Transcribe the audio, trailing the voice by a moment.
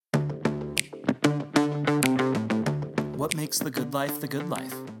What makes the good life the good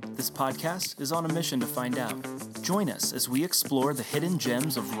life? This podcast is on a mission to find out. Join us as we explore the hidden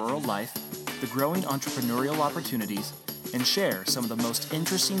gems of rural life, the growing entrepreneurial opportunities, and share some of the most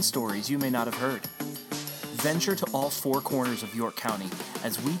interesting stories you may not have heard. Venture to all four corners of York County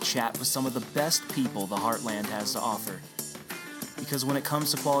as we chat with some of the best people the Heartland has to offer. Because when it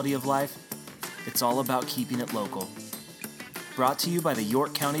comes to quality of life, it's all about keeping it local. Brought to you by the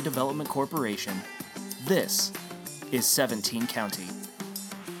York County Development Corporation, this is 17 County.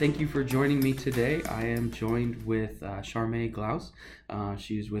 Thank you for joining me today. I am joined with Charmaine Glaus.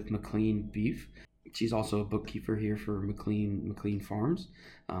 She's with McLean Beef. She's also a bookkeeper here for McLean Farms.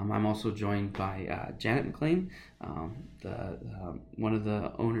 I'm also joined by Janet McLean, one of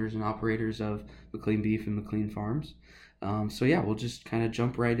the owners and operators of McLean Beef and McLean Farms. We'll just kind of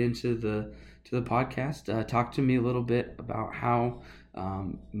jump right into the podcast. Talk to me a little bit about how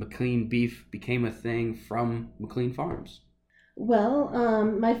McLean Beef became a thing from McLean Farms. Well,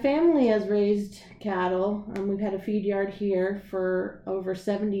 my family has raised cattle. We've had a feed yard here for over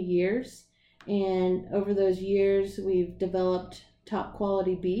 70 years. And over those years, we've developed top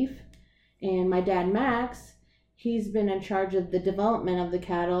quality beef. And my dad, Max, he's been in charge of the development of the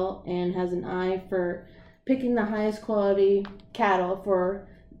cattle and has an eye for picking the highest quality cattle for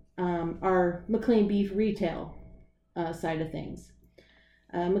our McLean Beef retail side of things.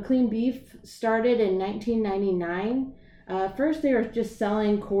 McLean Beef started in 1999. First, they were just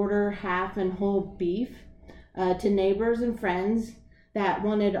selling quarter, half, and whole beef to neighbors and friends that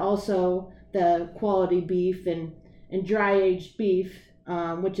wanted also the quality beef and dry-aged beef,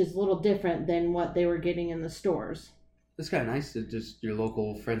 which is a little different than what they were getting in the stores. It's kind of nice that just your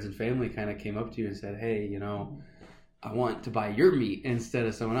local friends and family kind of came up to you and said, hey, I want to buy your meat instead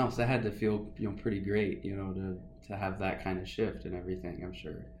of someone else. That had to feel, pretty great, to have that kind of shift and everything, I'm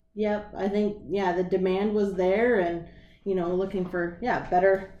sure. Yep, I think, the demand was there and, looking for,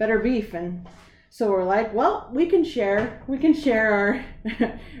 better beef. And so we're like, well, we can share our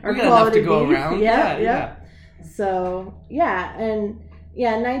our quality enough to beef. go around. Yeah. So, in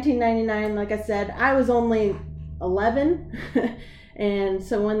 1999, like I said, I was only 11. And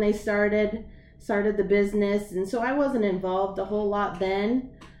so when they started the business, and so I wasn't involved a whole lot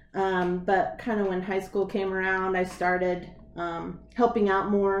then. But kind of when high school came around, I started helping out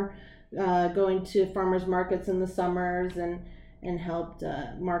more, going to farmers markets in the summers and helped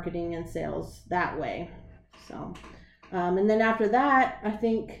marketing and sales that way. So, and then after that, I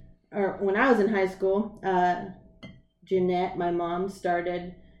think, or when I was in high school, Jeanette, my mom,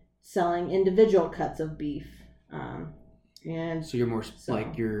 started selling individual cuts of beef. And so you're more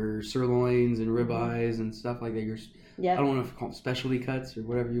like your sirloins and ribeyes and stuff like that. I don't want to call them specialty cuts or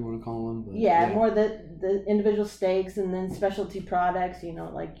whatever you want to call them. But more the individual steaks and then specialty products,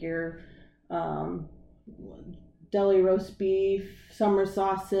 like your deli roast beef, summer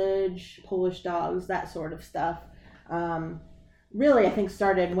sausage, Polish dogs, that sort of stuff. Really, I think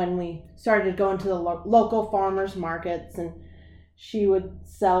started when we started going to the local farmers markets, and she would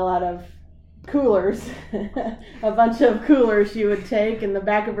sell out of coolers, a bunch of coolers she would take in the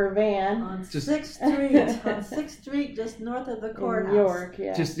back of her van on 6th Street, just north of the courthouse. In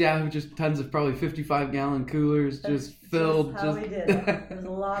York, just tons of probably 55-gallon coolers just filled. Just how we did it. It was a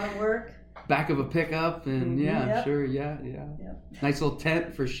lot of work. Back of a pickup, and I'm sure, Yep. Nice little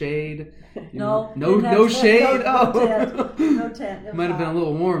tent for shade. No shade. No tent. Might have been a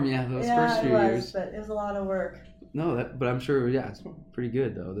little warm, those first few years. But it was a lot of work. No, but I'm sure, it's pretty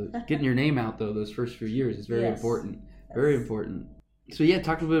good though. Getting your name out though, those first few years is very important. Very important. So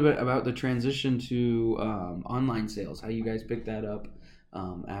talk a little bit about the transition to online sales. How you guys picked that up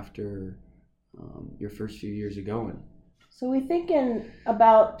after your first few years of going. So we think in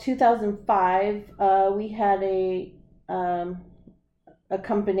about 2005, we had a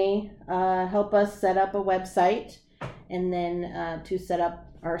company help us set up a website, and then to set up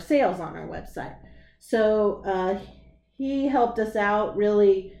our sales on our website. So he helped us out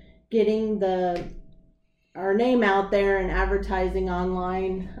really getting our name out there and advertising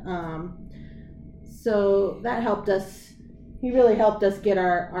online. So that helped us. He really helped us get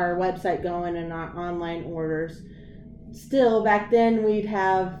our website going and our online orders. Still, back then we'd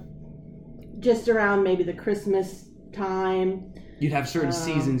have just around maybe the Christmas time. You'd have certain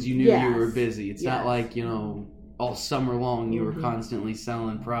seasons you knew you were busy. It's not like, all summer long you were constantly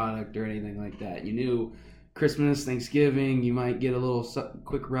selling product or anything like that. You knew Christmas, Thanksgiving, you might get a little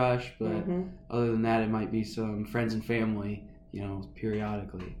quick rush, but other than that, it might be some friends and family,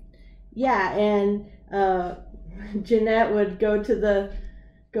 periodically. Yeah, and Jeanette would go to the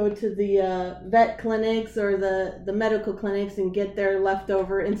vet clinics or the medical clinics and get their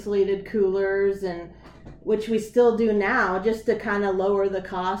leftover insulated coolers and which we still do now, just to kind of lower the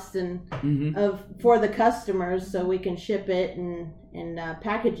cost and for the customers, so we can ship it and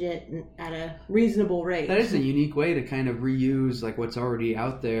package it at a reasonable rate. That is a unique way to kind of reuse like what's already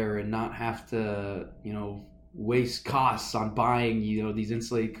out there and not have to, waste costs on buying, these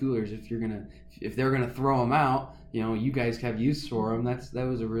insulated coolers. If they're gonna throw them out, you guys have use for them. That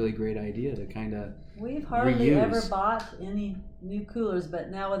was a really great idea to kind of We've hardly reuse. ever bought any new coolers,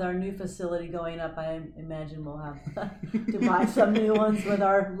 but now with our new facility going up, I imagine we'll have to buy some new ones with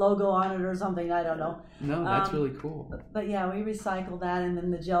our logo on it or something. I don't know. No, that's really cool. But yeah, we recycle that, and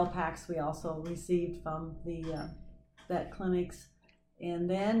then the gel packs we also received from the vet clinics, and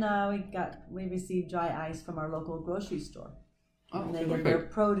then we received dry ice from our local grocery store. Oh, and they get their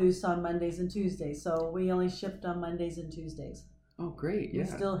produce on Mondays and Tuesdays, so we only shipped on Mondays and Tuesdays. Oh, great! Yeah, we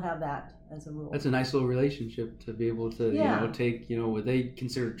still have that as a rule. That's a nice little relationship to be able to, take, what they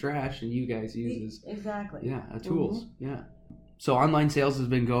consider trash and you guys use as exactly. Tools. Yeah. So online sales has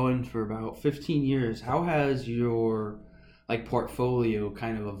been going for about 15 years. How has your portfolio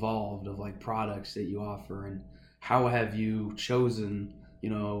kind of evolved of products that you offer, and how have you chosen?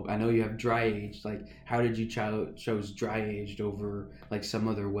 I know you have dry aged. How did you chose dry aged over some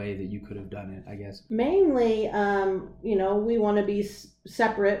other way that you could have done it, I guess? Mainly, we want to be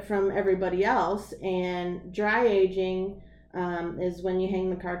separate from everybody else, and dry aging is when you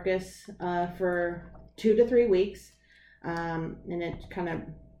hang the carcass for 2 to 3 weeks, and it kind of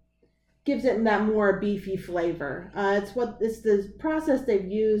gives it that more beefy flavor. It's the process they've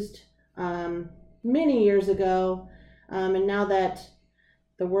used many years ago, and now that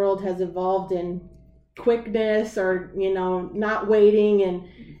the world has evolved in quickness, or not waiting,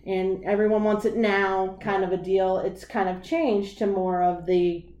 and everyone wants it now kind of a deal. It's kind of changed to more of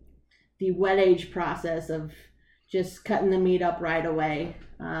the wet age process of just cutting the meat up right away.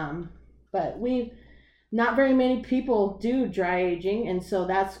 But not very many people do dry aging, and so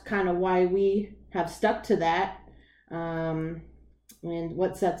that's kind of why we have stuck to that, and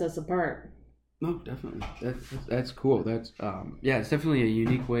what sets us apart. No, definitely. That's cool. That's it's definitely a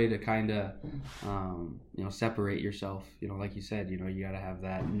unique way to kind of separate yourself. Like you said, you got to have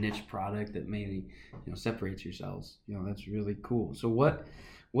that niche product that mainly separates yourselves. That's really cool. So what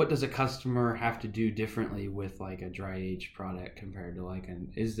does a customer have to do differently with a dry age product compared to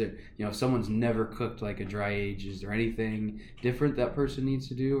is there, if someone's never cooked a dry age, is there anything different that person needs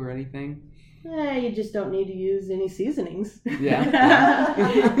to do or anything? You just don't need to use any seasonings. Yeah.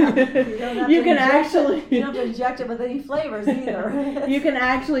 You can actually... You don't have to inject it with any flavors either. You can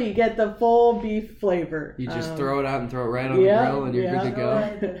actually get the full beef flavor. You just throw it out and throw it right on the grill and you're good to go.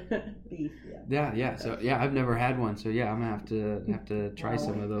 Right. Beef, Yeah. So I've never had one. So I'm gonna have to try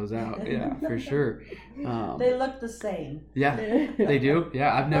some of those out. Yeah, for sure. They look the same. Yeah, they do.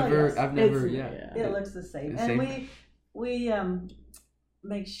 Yeah, I've never. It looks the same, and we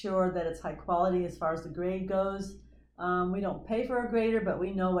make sure that it's high quality as far as the grade goes. We don't pay for a grader, but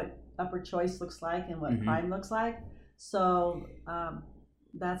we know what Upper Choice looks like and what Prime looks like. So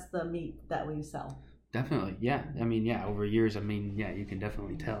that's the meat that we sell. Definitely, yeah. Over years, you can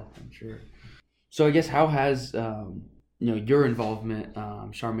definitely tell, I'm sure. So I guess how has your involvement,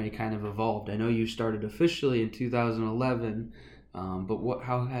 Charmaine, kind of evolved? I know you started officially in 2011, but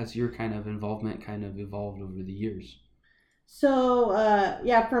how has your kind of involvement kind of evolved over the years? So,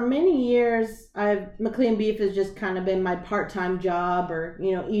 for many years, McLean Beef has just kind of been my part-time job, or,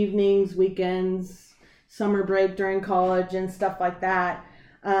 evenings, weekends, summer break during college and stuff like that.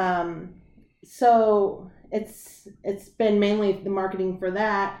 So it's been mainly the marketing for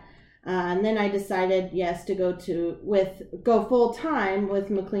that. And then I decided, to go full-time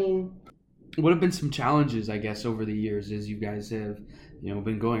with McLean. What have been some challenges, I guess, over the years as you guys have,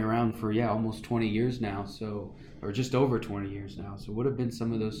 been going around for, almost 20 years now, or just over 20 years now. So what have been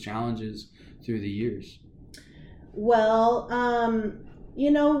some of those challenges through the years? Well,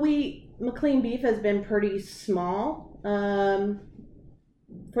 McLean Beef has been pretty small,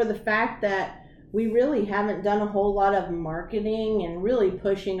 for the fact that we really haven't done a whole lot of marketing and really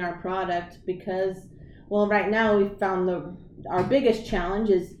pushing our product, because, right now we've found our biggest challenge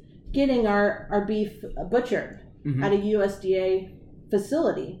is getting our beef butchered at a USDA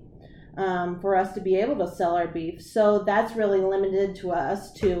facility, for us to be able to sell our beef. So that's really limited to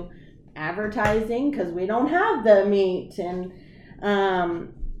us to advertising, because we don't have the meat, and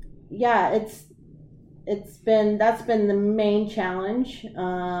that's been the main challenge.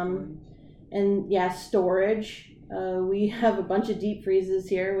 And storage. We have a bunch of deep freezes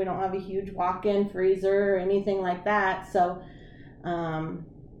here. We don't have a huge walk-in freezer or anything like that. So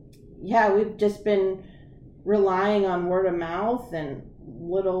we've just been relying on word of mouth and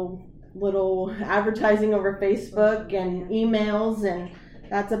little little advertising over Facebook and emails, and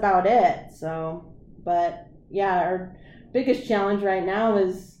that's about it. So, but yeah, our biggest challenge right now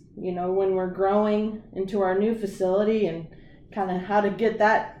is, when we're growing into our new facility and kind of how to get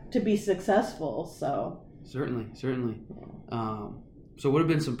that to be successful. So certainly. So what have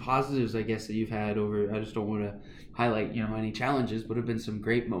been some positives, I guess, that you've had over, I just don't want to highlight, any challenges, but have been some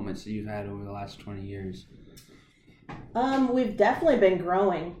great moments that you've had over the last 20 years? We've definitely been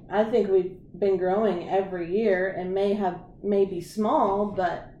growing. I think we've been growing every year, and may be small,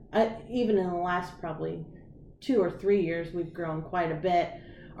 but even in the last probably 2 or 3 years, we've grown quite a bit.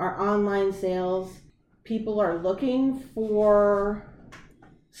 Our online sales, people are looking for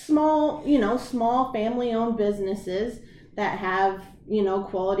small family-owned businesses that have,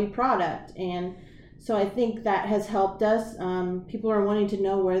 quality product. And so I think that has helped us. People are wanting to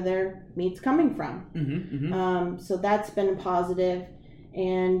know where their meat's coming from. So that's been positive.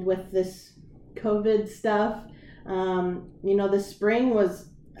 And with this COVID stuff, the spring was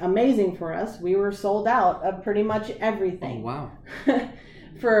amazing for us. We were sold out of pretty much everything. Oh, wow.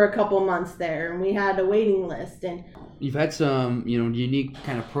 For a couple months there, and we had a waiting list. And you've had some, unique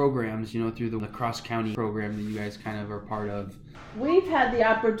kind of programs, through the Cross County program that you guys kind of are part of. We've had the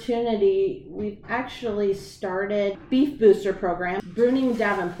opportunity. We've actually started Beef Booster program, Bruning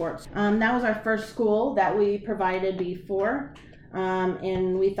Davenport. That was our first school that we provided beef for,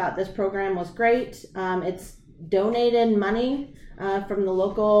 and we thought this program was great. It's donated money from the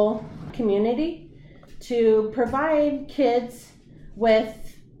local community to provide kids with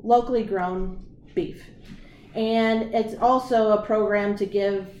locally grown beef. And it's also a program to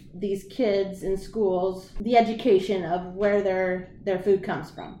give these kids in schools the education of where their food comes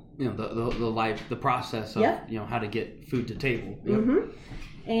from. The process of, how to get food to table. Yep.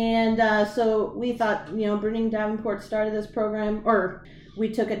 Mm-hmm. And so we thought, Bruning Davenport started this program, or we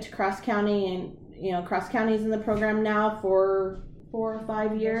took it to Cross County, and, Cross County's in the program now for 4 or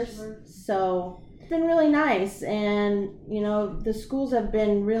 5 years. So it's been really nice. And, the schools have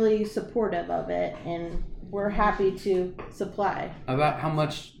been really supportive of it, and we're happy to supply. About how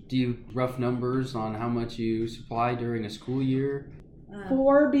much do you, rough numbers on how much you supply during a school year?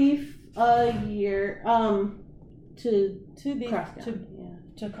 4 beef a year to 2 beef Cross County,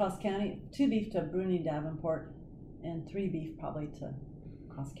 to Cross County, 2 beef to Bruning Davenport, and 3 beef probably to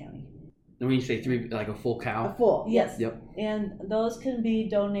Cross County. And when you say 3, like a full cow? A full, yes. Yep. And those can be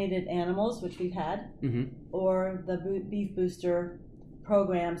donated animals, which we've had, or the Beef Booster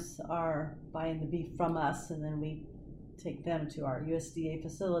programs are buying the beef from us, and then we take them to our USDA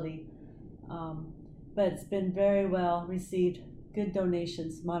facility. But it's been very well received. Good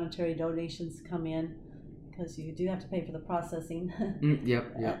donations, monetary donations come in, because you do have to pay for the processing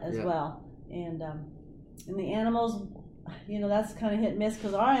as well. And the animals, that's kind of hit and miss,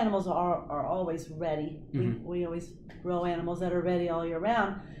 because our animals are always ready. We always grow animals that are ready all year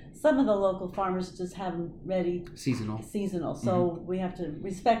round. Some of the local farmers just have them ready seasonal. So we have to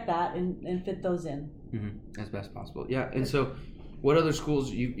respect that and fit those in as best possible. Yeah. And so what other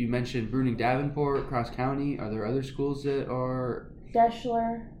schools, you mentioned Bruning Davenport, Cross County, are there other schools that are?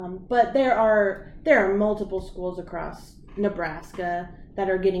 Deschler, but there are multiple schools across Nebraska that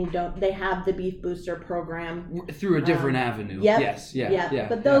are getting they have the Beef Booster program through a different avenue. Yep. Yes. Yeah.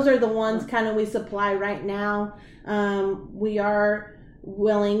 But those are the ones kind of we supply right now. We are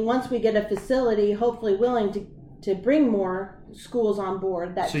willing, once we get a facility, hopefully willing to bring more schools on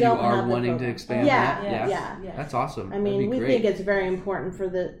board that so don't you are have the wanting program. to expand that? Yeah. That's awesome. I mean, we think it's very important for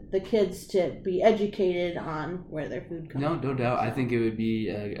the kids to be educated on where their food comes from. No doubt. I think it would be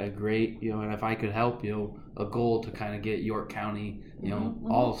a great, and if I could help, a goal to kind of get York County,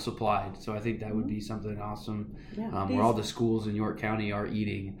 all supplied. So I think that would be something awesome. Yeah. Where all the schools in York County are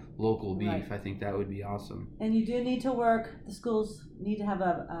eating local beef. Right. I think that would be awesome. And you do need to the schools need to have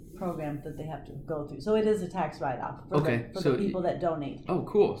a program that they have to go through. So it is a tax write-off for the people that donate. Oh,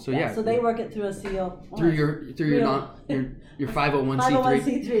 cool. So so they work it through a CO. Through your 501c3.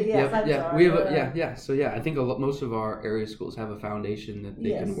 501c3, yes. We have So I think most of our area schools have a foundation that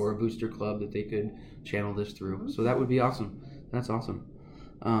they can, or a booster club that they could channel this through. So that would be awesome. That's awesome.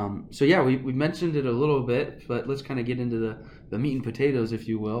 We mentioned it a little bit, but let's kind of get into the meat and potatoes, if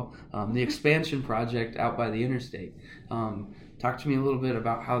you will. The expansion project out by the interstate. Talk to me a little bit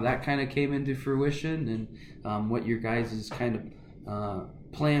about how that kind of came into fruition, and what your guys' kind of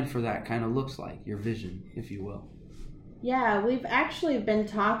plan for that kind of looks like, your vision, if you will. Yeah, we've actually been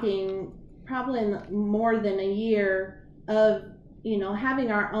talking probably in more than a year of,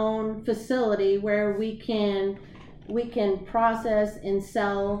 having our own facility where we can process and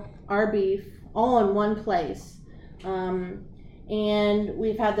sell our beef all in one place. and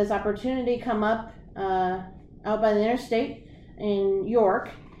we've had this opportunity come up out by the interstate in York,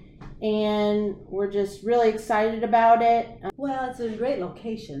 and we're just really excited about it. Well, it's a great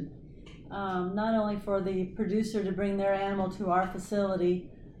location, not only for the producer to bring their animal to our facility.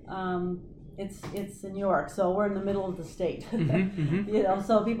 It's in York, so we're in the middle of the state.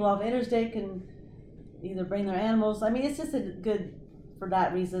 So people off the interstate can either bring their animals. I mean, it's just a good for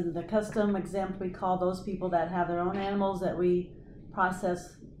that reason. The custom exempt, we call those people that have their own animals that we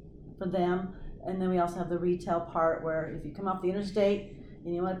process for them. And then we also have the retail part where if you come off the interstate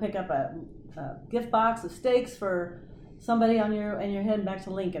and you want to pick up a gift box of steaks for somebody and you're heading back to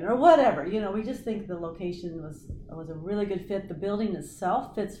Lincoln or whatever, we just think the location was a really good fit. The building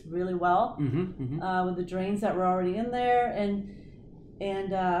itself fits really well with the drains that were already in there,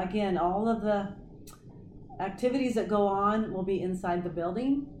 and again, all of the activities that go on will be inside the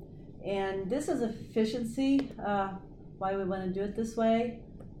building, and this is efficiency. Why we want to do it this way.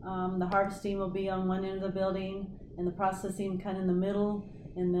 The harvesting will be on one end of the building, and the processing kind of in the middle,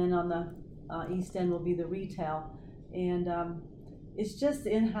 and then on the east end will be the retail. And it's just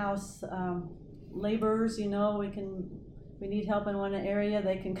in-house laborers. We need help in one area,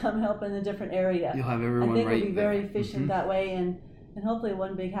 they can come help in a different area. You'll have everyone. I think right it'll be there. very efficient that way, and hopefully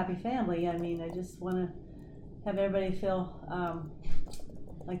one big happy family. I mean, I just want to have everybody feel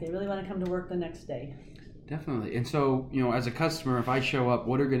like they really want to come to work the next day. Definitely. And so, as a customer, if I show up,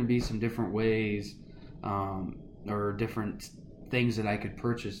 what are going to be some different ways or different things that I could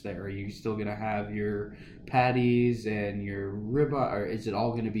purchase there? Are you still going to have your patties and your ribeye, or is it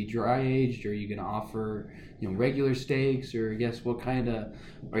all going to be dry aged? Or are you going to offer, regular steaks? Or I guess what kind of,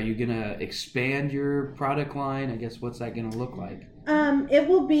 are you going to expand your product line? I guess what's that going to look like? It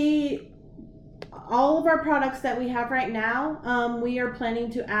will be all of our products that we have right now. We are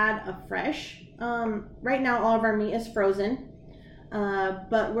planning to add a fresh. Right now all of our meat is frozen,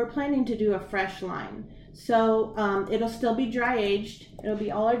 but we're planning to do a fresh line. So it'll still be dry aged. It'll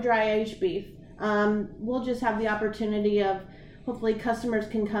be all our dry aged beef. We'll just have the opportunity of hopefully customers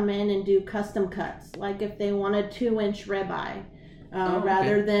can come in and do custom cuts, like if they want a 2-inch ribeye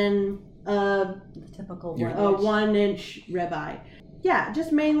rather than a typical 1-inch ribeye. Yeah,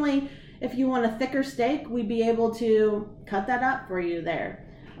 just mainly if you want a thicker steak, we'd be able to cut that up for you there.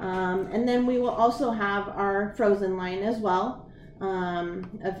 And then we will also have our frozen line as well.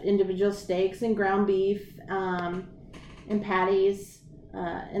 Of individual steaks and ground beef and patties.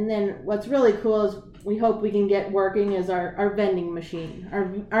 And then what's really cool is we hope we can get working is our vending machine,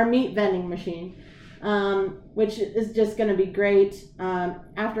 our meat vending machine, which is just going to be great.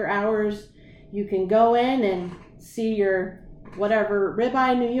 After hours, you can go in and see your whatever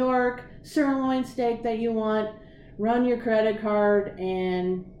ribeye New York, sirloin steak that you want, run your credit card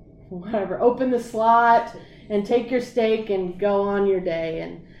and whatever, open the slot and take your steak and go on your day.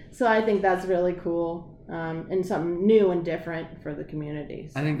 And so I think that's really cool and something new and different for the community.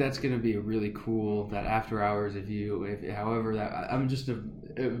 So. I think that's going to be really cool, that after hours, however that, I'm just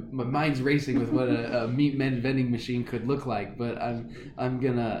my mind's racing with what a meat vending machine could look like, but I'm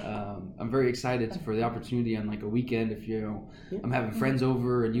very excited for the opportunity on like a weekend if I'm having friends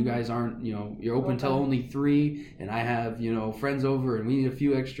over and you guys aren't, you're open till only 3 and I have, friends over and we need a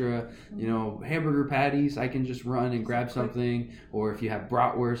few extra, hamburger patties, I can just run and grab something, or if you have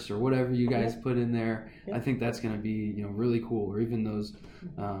bratwurst or whatever you guys put in there, I think that's going to be, really cool. Or even those,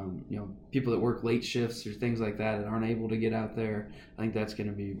 people that work late shifts or things like that and aren't able to get out there. I think that's going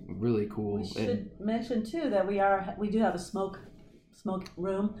to be really cool. We should mention too that we do have a smoke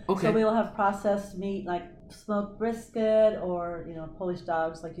room. Okay. So we will have processed meat like smoked brisket or Polish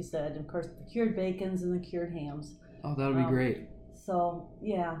dogs, like you said, and of course the cured bacons and the cured hams. Oh, that'll be great. So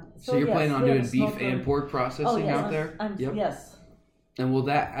yeah. So you're planning on doing beef and pork processing out there? Yep. Yes. And will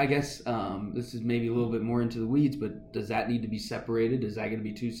that, I guess, this is maybe a little bit more into the weeds, but does that need to be separated? Is that going to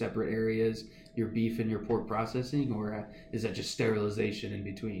be 2 separate areas, your beef and your pork processing, or is that just sterilization in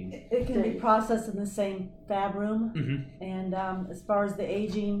between? It can be processed in the same fab room. Mm-hmm. And as far as the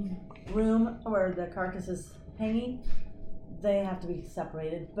aging room where the carcass is hanging, they have to be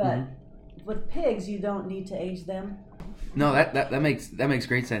separated. But with pigs, you don't need to age them. No, that makes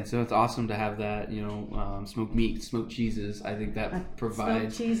great sense. So it's awesome to have that, smoked meat, smoked cheeses. I think that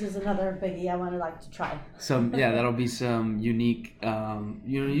provides. Smoked cheese is another biggie I would like to try. That'll be some unique,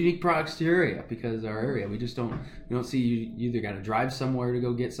 unique products to your area, because our area we don't see you either got to drive somewhere to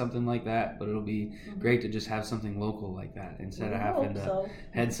go get something like that, but it'll be great to just have something local like that instead of having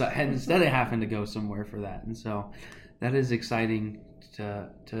to go somewhere for that. And so that is exciting to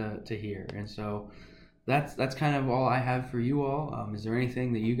hear. And so. that's kind of all I have for you all. Is there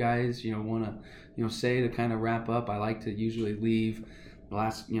anything that you guys want to say to kind of wrap up? I like to usually leave the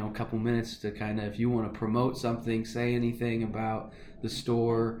last couple minutes to kind of, if you want to promote something, say anything about the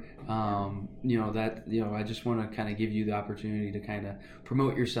store. I just want to kind of give you the opportunity to kind of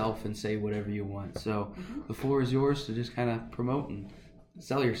promote yourself and say whatever you want. So the floor is yours to just kind of promote and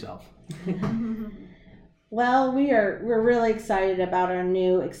sell yourself. Well, we're really excited about our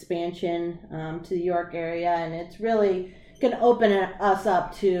new expansion to the York area, and it's really going to open us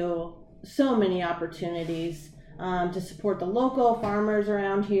up to so many opportunities to support the local farmers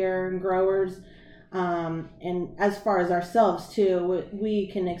around here and growers. And as far as ourselves too, we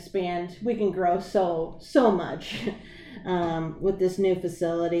can expand, we can grow so much with this new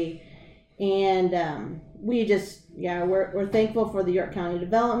facility. And we're thankful for the York County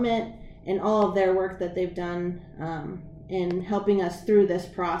Development and all of their work that they've done in helping us through this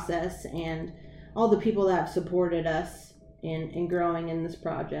process, and all the people that have supported us in growing in this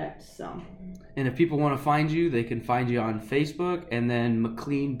project. So, and if people want to find you, they can find you on Facebook and then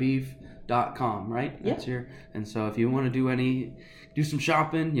McLeanBeef.com, right? Yep. That's and so if you want to do some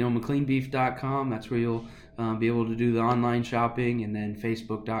shopping, McLeanBeef.com, that's where you'll be able to do the online shopping, and then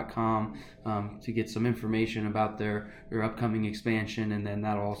Facebook.com to get some information about their upcoming expansion, and then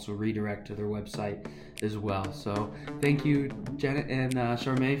that'll also redirect to their website as well. So thank you, Janet and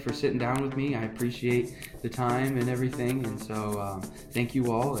Charmaine, for sitting down with me. I appreciate the time and everything, and so thank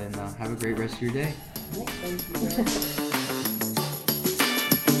you all, and have a great rest of your day. thank you.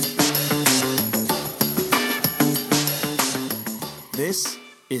 This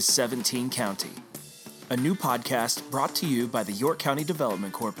is 17 County, a new podcast brought to you by the York County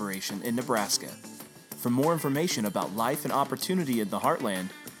Development Corporation in Nebraska. For more information about life and opportunity in the Heartland,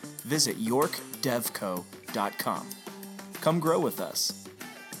 visit yorkdevco.com. Come grow with us.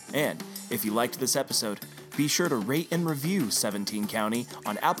 And if you liked this episode, be sure to rate and review 17 County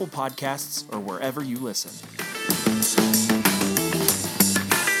on Apple Podcasts or wherever you listen.